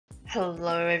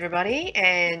Hello everybody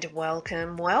and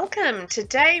welcome.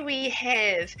 Today we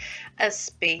have a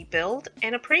speed build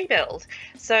and a pre-build.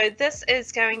 So this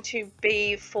is going to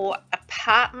be for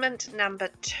apartment number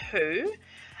 2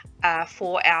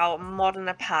 for our modern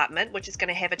apartment, which is going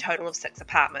to have a total of 6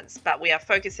 apartments, but we are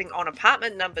focusing on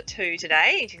apartment number 2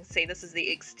 today. As you can see, this is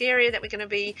the exterior that we're going to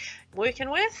be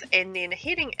working with, and then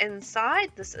heading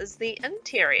inside, this is the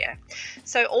interior.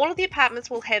 So all of the apartments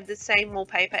will have the same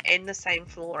wallpaper and the same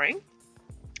flooring.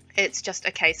 It's just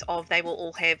a case of they will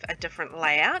all have a different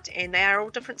layout and they are all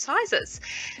different sizes.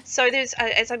 So there's,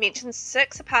 as I mentioned,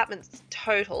 6 apartments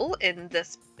total in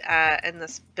this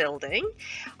building.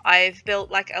 I've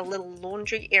built like a little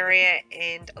laundry area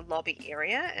and a lobby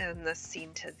area in the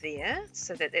center there,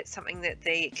 so that it's something that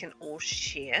they can all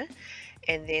share.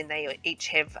 And then they each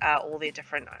have all their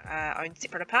different own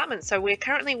separate apartments. So we're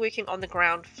currently working on the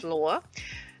ground floor,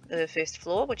 the first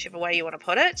floor, whichever way you want to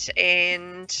put it,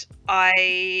 and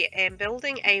I am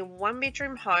building a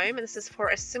 1-bedroom home, and this is for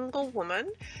a single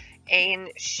woman, and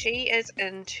she is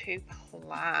into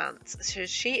plants. So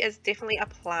she is definitely a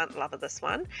plant lover, this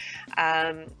one.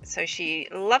 So she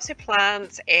loves her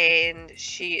plants, and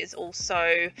she is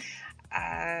also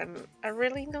a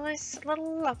really nice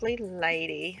little lovely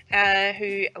lady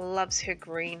who loves her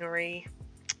greenery.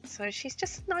 So she's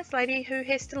just a nice lady who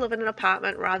has to live in an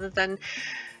apartment rather than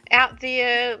out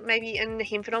there, maybe in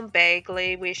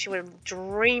Henford-on-Bagley, where she would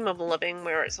dream of living,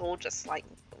 where it's all just like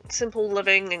simple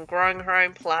living and growing her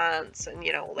own plants and,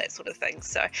 you know, all that sort of thing.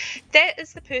 So that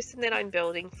is the person that I'm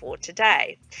building for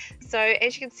today. So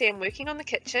as you can see, I'm working on the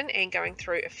kitchen and going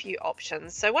through a few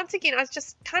options. So once again, I was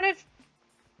just kind of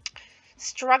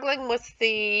struggling with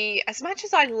as much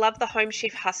as I love the Home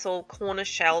Chef Hustle corner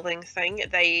shelving thing,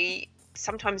 they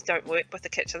sometimes don't work with the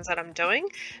kitchens that I'm doing,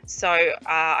 so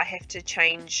I have to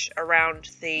change around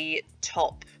the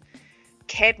top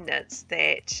cabinets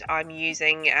that I'm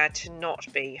using to not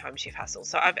be Home Chef Hustle.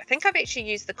 So I think I've actually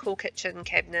used the Cool Kitchen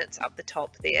cabinets up the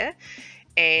top there,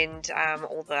 and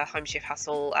all the Home Chef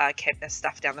Hustle cabinet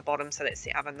stuff down the bottom. So that's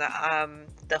the oven,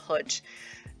 the hood,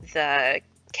 the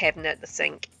cabinet, the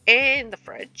sink, and the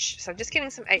fridge. So I'm just getting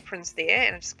some aprons there,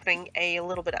 and I'm just putting a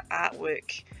little bit of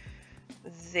artwork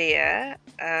there.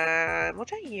 What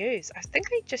did I use?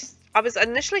 I was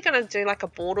initially going to do like a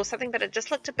board or something, but it just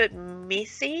looked a bit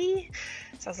messy,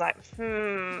 so I was like,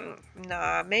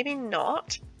 nah, maybe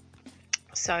not.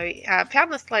 So I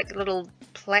found this like little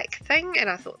plaque thing, and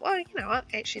I thought, well, you know what,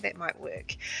 actually that might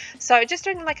work. So just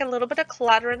doing like a little bit of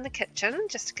clutter in the kitchen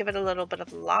just to give it a little bit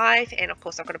of life. And of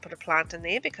course I've got to put a plant in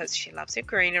there because she loves her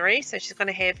greenery, so she's going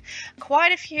to have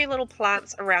quite a few little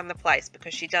plants around the place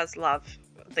because she does love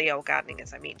the old gardening,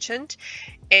 as I mentioned.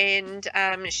 And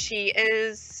she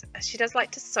does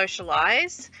like to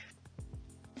socialize.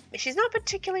 She's not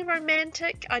particularly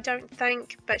romantic, I don't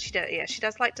think, but she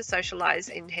does like to socialize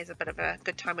and has a bit of a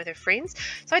good time with her friends.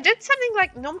 So I did something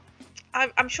like,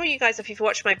 I'm sure you guys, if you've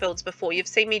watched my builds before, you've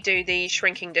seen me do the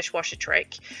shrinking dishwasher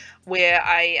trick, where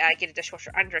I get a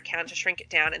dishwasher under a counter, shrink it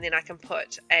down, and then I can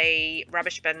put a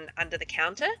rubbish bin under the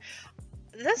counter.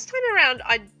 This time around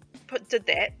I put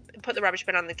the rubbish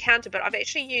bin on the counter, but I've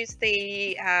actually used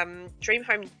the Dream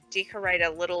Home Decorator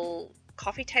little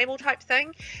coffee table type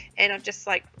thing, and I've just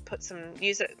like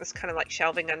use it as kind of like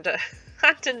shelving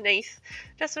underneath,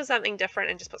 just for something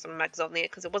different, and just put some mugs on there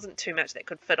because it wasn't too much that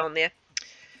could fit on there.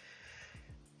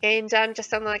 And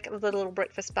just done like a little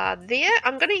breakfast bar there.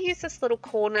 I'm going to use this little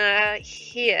corner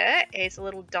here as a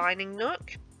little dining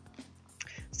nook.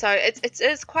 So it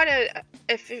is quite a,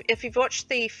 if you've watched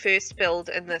the first build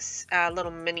in this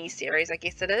little mini series, I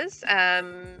guess it is,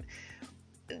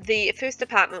 the first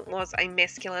apartment was a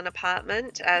masculine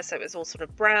apartment, so it was all sort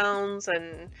of browns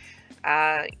and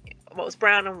what was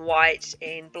brown and white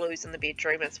and blues in the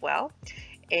bedroom as well.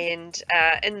 And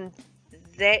in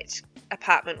that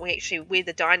apartment, where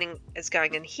the dining is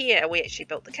going in here, we actually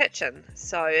built the kitchen,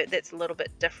 so that's a little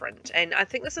bit different. And I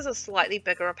think this is a slightly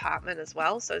bigger apartment as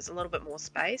well, so there's a little bit more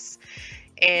space.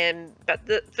 But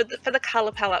for the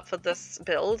color palette for this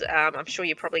build, I'm sure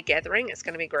you're probably gathering, it's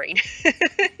going to be green.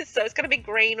 So it's going to be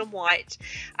green and white,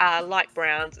 light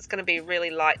browns. It's going to be really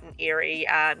light and airy,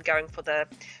 going for the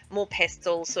more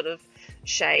pastel sort of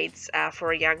shades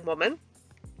for a young woman.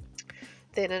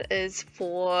 than it is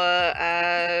for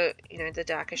you know, the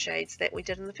darker shades that we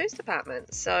did in the first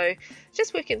apartment. So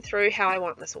just working through how I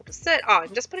want this all to sit. Oh,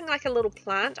 I'm just putting like a little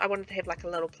plant. I wanted to have like a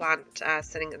little plant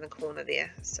sitting in the corner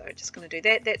there, so just going to do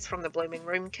that. That's from the Blooming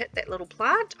Room kit, that little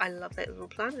plant. I love that little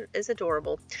plant, it is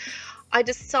adorable. I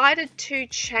decided to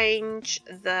change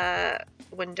the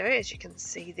window, as you can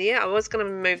see there. I was going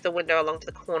to move the window along to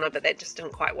the corner, but that just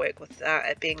didn't quite work with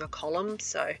it being a column,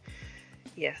 so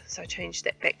yeah, so I changed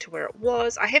that back to where it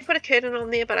was. I have put a curtain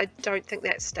on there, but I don't think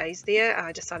that stays there.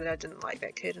 I decided I didn't like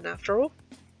that curtain after all.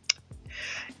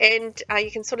 And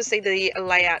you can sort of see the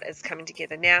layout is coming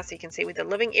together now, so you can see where the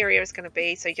living area is going to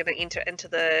be. So you're going to enter into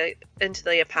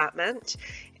the apartment,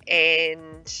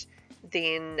 and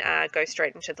then go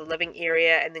straight into the living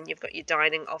area, and then you've got your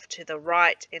dining off to the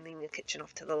right, and then your kitchen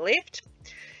off to the left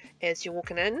as you're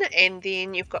walking in, and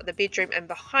then you've got the bedroom in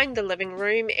behind the living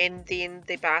room, and then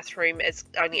the bathroom is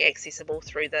only accessible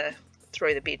through the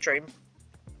bedroom.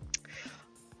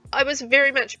 I was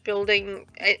very much building,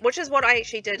 which is what I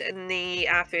actually did in the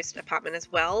first apartment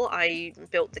as well. I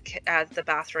built the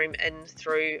bathroom in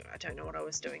through, I don't know what I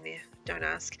was doing there, don't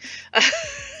ask.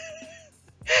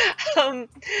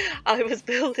 I was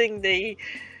building the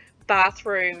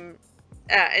bathroom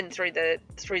in through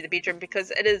the bedroom, because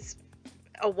it is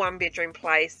a one bedroom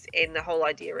place, and the whole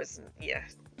idea is, yeah,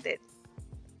 that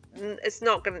they're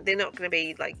not gonna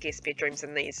be like guest bedrooms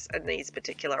in these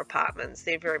particular apartments.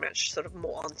 They're very much sort of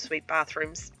more ensuite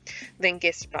bathrooms than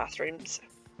guest bathrooms,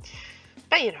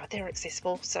 but you know, they're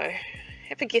accessible, so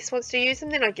if a guest wants to use them,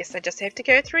 then I guess they just have to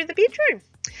go through the bedroom.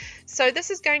 So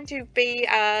this is going to be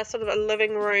sort of a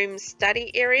living room study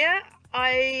area.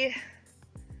 I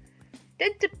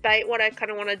did debate what I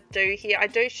kind of want to do here. I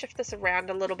do shift this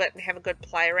around a little bit and have a good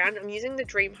play around. I'm using the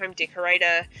Dream Home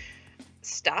Decorator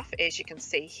stuff, as you can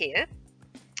see here,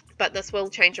 but this will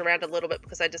change around a little bit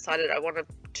because I decided I wanted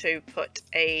to put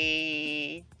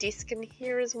a desk in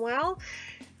here as well.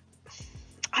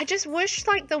 I just wish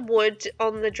like the wood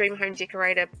on the Dream Home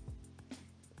Decorator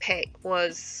pack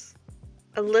was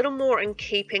a little more in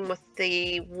keeping with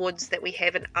the woods that we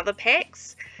have in other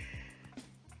packs.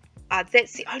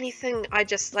 That's the only thing I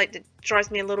just like that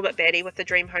drives me a little bit batty with the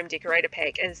Dream Home Decorator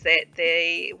pack, is that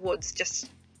the woods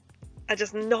are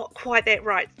just not quite that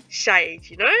right shade,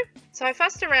 you know? So I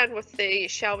fussed around with the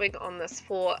shelving on this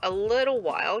for a little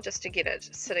while just to get it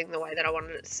sitting the way that I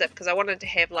wanted it to sit, because I wanted to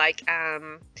have like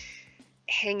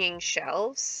hanging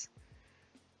shelves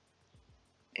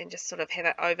and just sort of have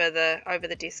it over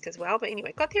the desk as well. But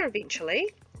anyway, got there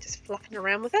eventually, just fluffing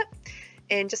around with it.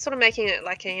 And just sort of making it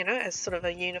like a, you know, a sort of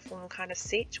a uniform kind of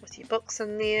set with your books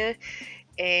in there,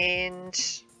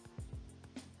 and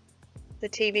the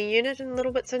TV unit and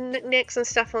little bits of knickknacks and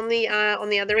stuff on the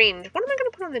other end. What am I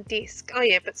going to put on the desk? Oh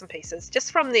yeah, bits and pieces,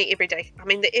 just from the everyday. I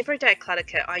mean, the everyday clutter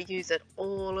kit, I use it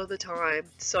all of the time.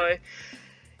 So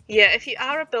yeah, if you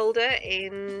are a builder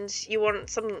and you want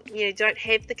some, you don't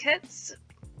have the kits,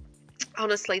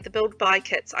 honestly, the build buy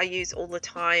kits I use all the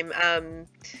time.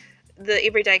 The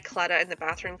everyday clutter and the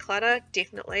bathroom clutter,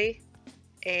 definitely,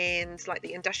 and like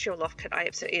the industrial loft kit I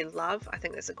absolutely love. I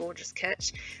think that's a gorgeous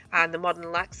kit. The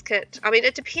modern luxe kit, I mean,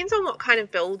 it depends on what kind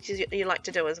of builds you like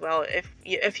to do as well,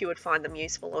 if you would find them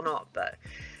useful or not. But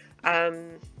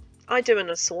I do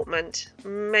an assortment,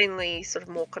 mainly sort of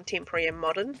more contemporary and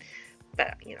modern,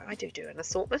 but you know, I do an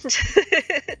assortment.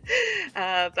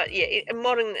 But yeah,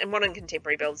 modern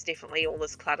contemporary builds, definitely all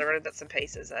this clutter and bits and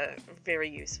pieces are very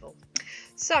useful.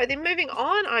 So then moving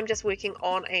on, I'm just working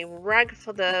on a rug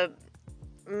for the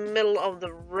middle of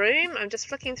the room. I'm just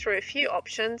flicking through a few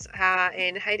options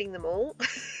and hating them all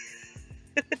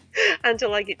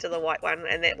until I get to the white one,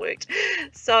 and that worked.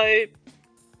 So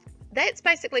that's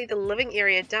basically the living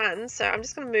area done. So I'm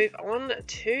just going to move on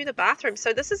to the bathroom.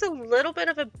 So this is a little bit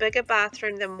of a bigger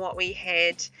bathroom than what we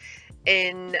had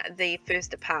in the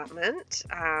first apartment.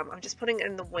 I'm just putting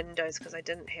in the windows because I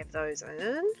didn't have those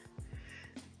in.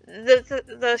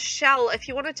 The shell, if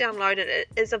you want to download it, it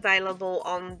is available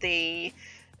on the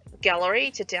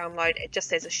gallery to download it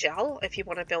just as a shell if you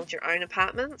want to build your own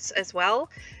apartments as well.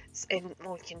 And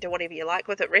well, you can do whatever you like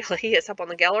with it, really. It's up on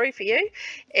the gallery for you.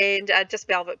 And just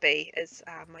VelvettB is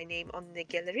my name on the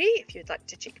gallery if you'd like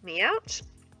to check me out.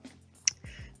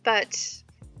 But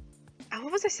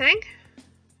what was I saying?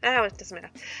 Oh, it doesn't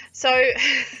matter. So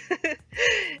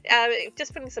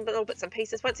just putting some little bits and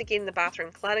pieces. Once again, the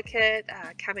bathroom clutter kit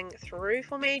coming through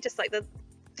for me. Just like the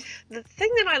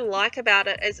thing that I like about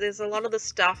it is there's a lot of the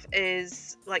stuff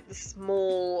is like the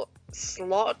small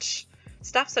slot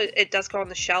stuff, so it does go on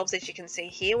the shelves, as you can see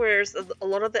here, whereas a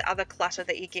lot of the other clutter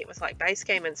that you get with like base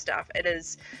game and stuff, it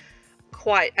is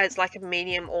quite as like a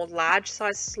medium or large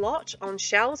size slot on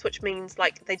shelves, which means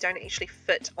like they don't actually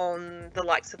fit on the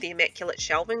likes of the immaculate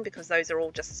shelving, because those are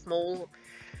all just small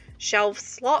shelf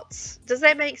slots. Does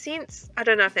that make sense? I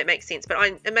don't know if that makes sense, but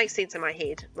it makes sense in my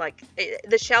head. Like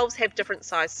the shelves have different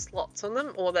size slots on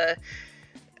them, or the,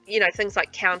 you know, things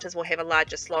like counters will have a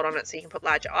larger slot on it so you can put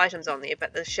larger items on there,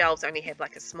 but the shelves only have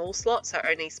like a small slot, so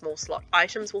only small slot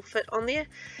items will fit on there.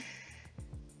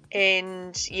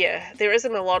 And yeah, there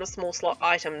isn't a lot of small slot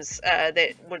items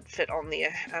that would fit on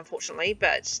there, unfortunately,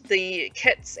 but the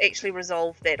kits actually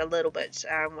resolve that a little bit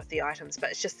with the items. But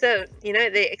it's just the, you know,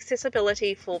 the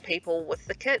accessibility for people with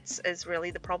the kits is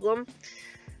really the problem.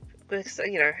 Because,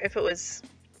 you know, if it was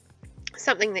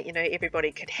something that, you know,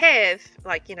 everybody could have,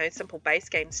 like, you know, simple base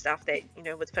game stuff that, you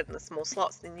know, would fit in the small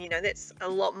slots, then, you know, that's a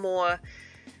lot more,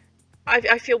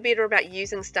 I feel better about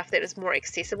using stuff that is more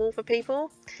accessible for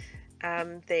people.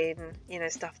 Than, you know,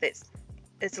 stuff that's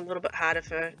a little bit harder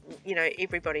for, you know,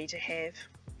 everybody to have.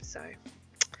 So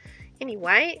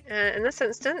anyway, in this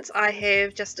instance I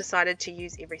have just decided to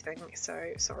use everything,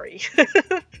 so sorry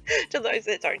to those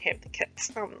that don't have the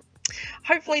kits.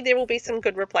 Hopefully there will be some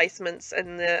good replacements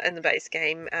in the base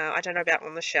game. I don't know about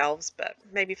on the shelves, but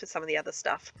maybe for some of the other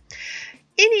stuff.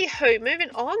 Anywho, moving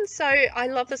on. So I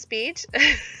love this bed.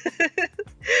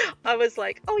 I was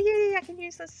like, oh yeah, I can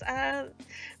use this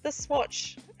this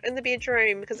swatch in the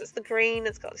bedroom because it's the green,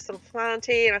 it's got some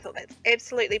planty, and I thought that's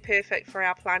absolutely perfect for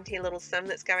our planty little sim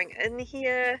that's going in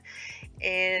here.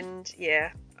 And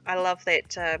yeah, I love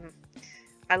that.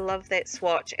 I love that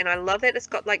swatch, and I love that it's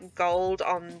got like gold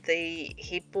on the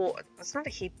headboard. It's not a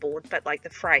headboard, but like the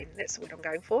frame, that's what I'm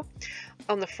going for,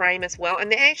 on the frame as well.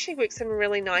 And that actually works in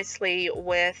really nicely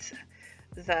with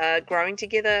the Growing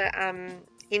Together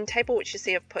end table, which you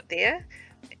see I've put there,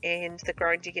 and the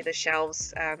Growing Together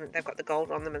shelves. They've got the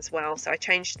gold on them as well, so I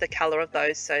changed the color of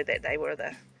those so that they were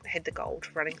had the gold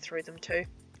running through them too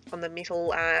on the metal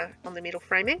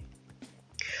framing.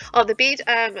 Oh, the bed,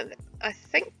 I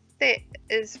think that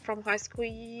is from High School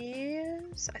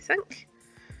Years, I think.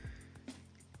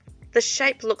 The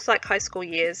shape looks like High School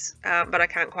Years, but I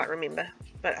can't quite remember,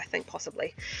 but I think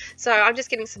possibly. So I'm just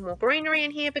getting some more greenery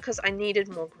in here because I needed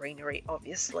more greenery,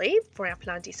 obviously, for our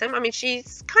planty sim. I mean,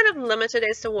 she's kind of limited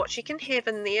as to what she can have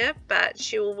in there, but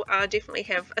she'll definitely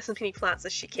have as many plants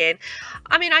as she can.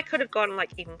 I mean, I could have gone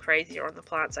like even crazier on the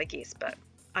plants, I guess, but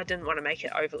I didn't want to make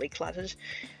it overly cluttered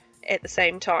at the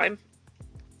same time.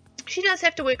 She does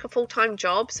have to work a full-time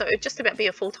job, so it'd just about be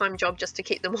a full-time job just to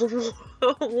keep them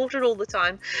all watered all the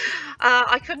time.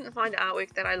 I couldn't find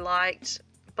artwork that I liked,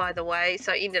 by the way,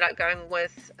 so I ended up going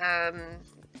with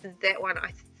that one.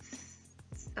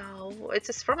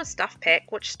 It's from a stuff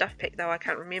pack. Which stuff pack though? I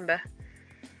can't remember.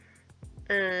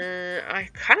 I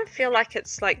kind of feel like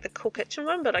it's like the Cool Kitchen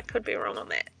one, but I could be wrong on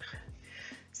that.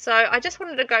 So I just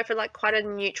wanted to go for like quite a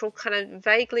neutral, kind of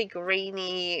vaguely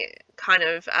greeny kind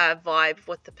of vibe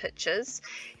with the pictures,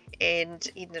 and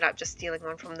ended up just stealing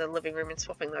one from the living room and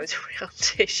swapping those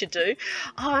around as you do.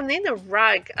 Oh, and then the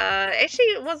rug. Actually,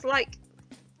 it was like,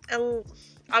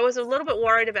 I was a little bit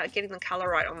worried about getting the colour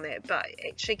right on that, but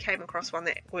actually came across one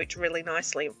that worked really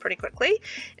nicely pretty quickly.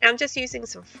 And I'm just using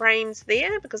some frames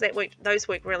there because those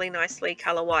work really nicely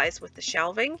colour-wise with the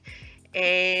shelving.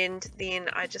 And then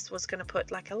I just was going to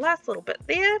put like a last little bit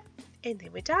there, and then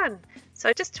we're done. So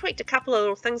I just tweaked a couple of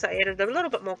little things. I added a little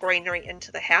bit more greenery into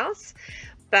the house,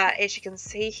 but as you can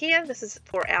see here, this is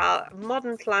for our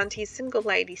modern planty single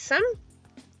lady sim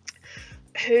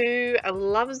who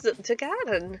loves to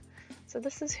garden. So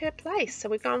this is her place. So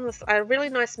we've gone with a really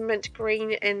nice mint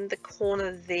green in the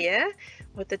corner there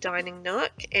with the dining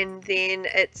nook, and then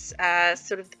it's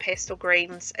sort of the pastel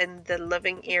greens in the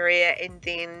living area, and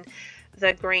then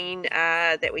the green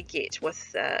that we get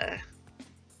with the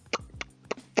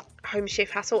Home Chef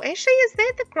Hustle. Actually, is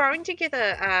that the Growing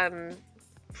Together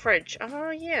fridge?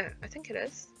 Oh yeah, I think it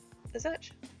is. Is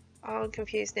it? Oh, I'm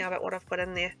confused now about what I've put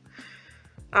in there.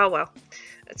 Oh well,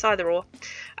 it's either or.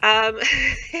 And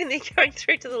then going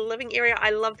through to the living area, I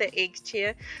love that egg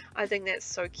chair. I think that's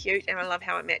so cute, and I love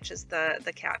how it matches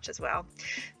the couch as well.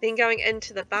 Then going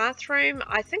into the bathroom,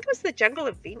 I think it was the Jungle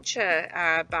Adventure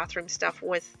bathroom stuff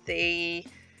with the,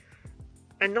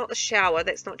 and not the shower,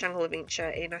 that's not Jungle Adventure,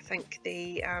 and I think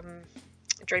the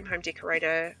Dream Home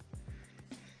Decorator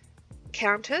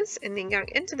counters. And then going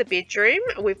into the bedroom,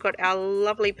 we've got our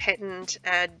lovely patterned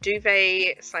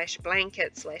duvet slash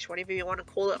blanket slash whatever you want to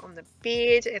call it on the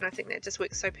bed, and I think that just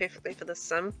works so perfectly for the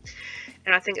sim.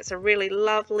 And I think it's a really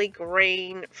lovely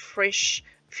green fresh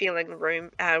feeling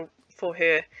room for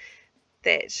her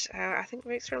that I think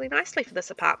works really nicely for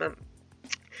this apartment.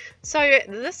 So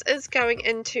this is going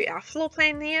into our floor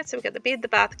plan there. So we've got the bed, the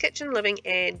bath, kitchen, living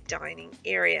and dining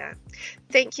area.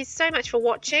 Thank you so much for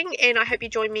watching, and I hope you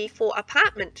join me for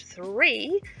apartment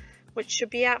 3, which should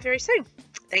be out very soon.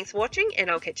 Thanks for watching, and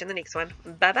I'll catch you in the next one.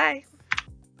 Bye bye.